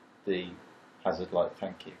the hazard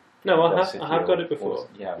thank you. No, I have got it before.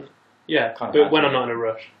 Yeah, but when I'm not in a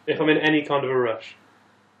rush. If I'm in any kind of a rush,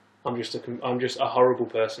 I'm just a horrible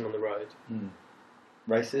person on the road.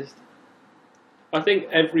 Racist? I think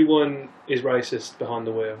everyone is racist behind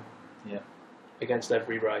the wheel. Yeah. Against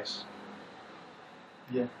every race.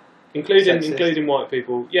 Yeah. Including white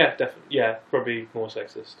people. Yeah, definitely. Yeah, probably more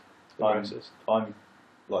sexist than racist. I'm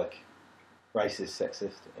racist,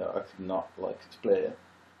 sexist. I could not split it.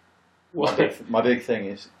 My big thing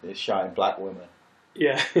is shouting black women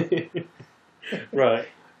Yeah. Right.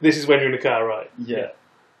 This is when you're in the car, right? Yeah.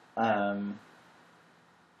 And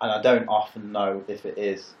I don't often know if it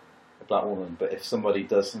is a black woman, but if somebody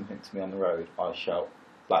does something to me on the road, I shout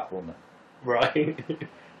black woman. Right.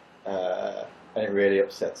 And it really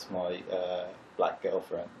upsets my black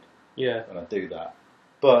girlfriend Yeah. when I do that.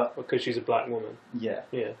 But Because she's a black woman. yeah.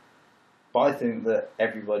 Yeah. But I think that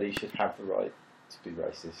everybody should have the right to be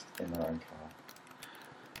racist in their own car.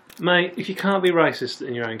 Mate, if you can't be racist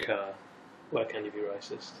in your own car, where can you be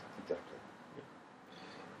racist? Exactly.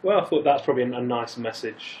 Well, I thought that's probably a nice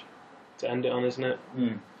message to end it on, isn't it?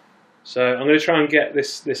 Mm. So I'm going to try and get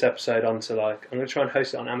this episode onto I'm going to try and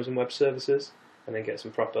host it on Amazon Web Services and then get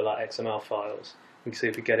some proper XML files and see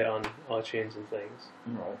if we get it on iTunes and things.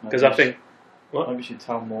 Right. Because I think maybe we should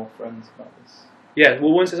tell more friends about this. Yeah,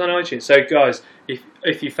 well, once it's on iTunes. So, guys,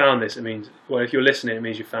 if you found this, it means if you're listening, it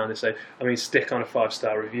means you found this. So, stick on a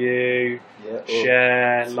 5-star review,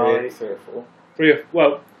 share, like 3 or 4. 3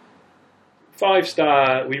 or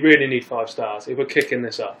 5-star. We really need 5 stars if we're kicking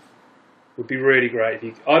this off. Would be really great if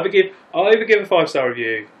you either give a 5-star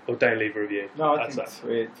review or don't leave a review. No, I think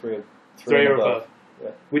 3 or above.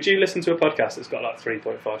 Yeah. Would you listen to a podcast that's got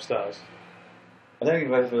 3.5 stars? I don't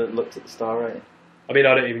think I've ever looked at the star rating. I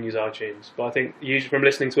don't even use iTunes, but I think usually from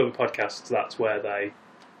listening to other podcasts, that's where they're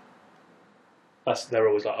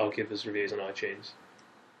always like, "I'll give us reviews on iTunes."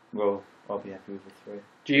 Well, I'll be happy with the 3.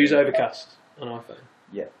 Do you use Overcast on iPhone?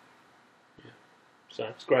 Yeah. So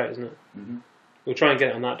it's great, isn't it? Mm-hmm. We'll try and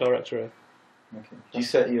get it on that directory. Okay. Do you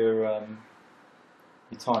set your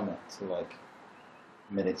timer to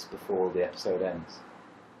minutes before the episode ends?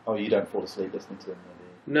 Oh, you don't fall asleep listening to them, maybe?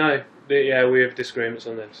 No, we have disagreements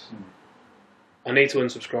on this. I need to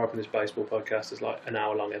unsubscribe from this baseball podcast. It's an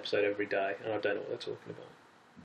hour-long episode every day, and I don't know what they're talking about.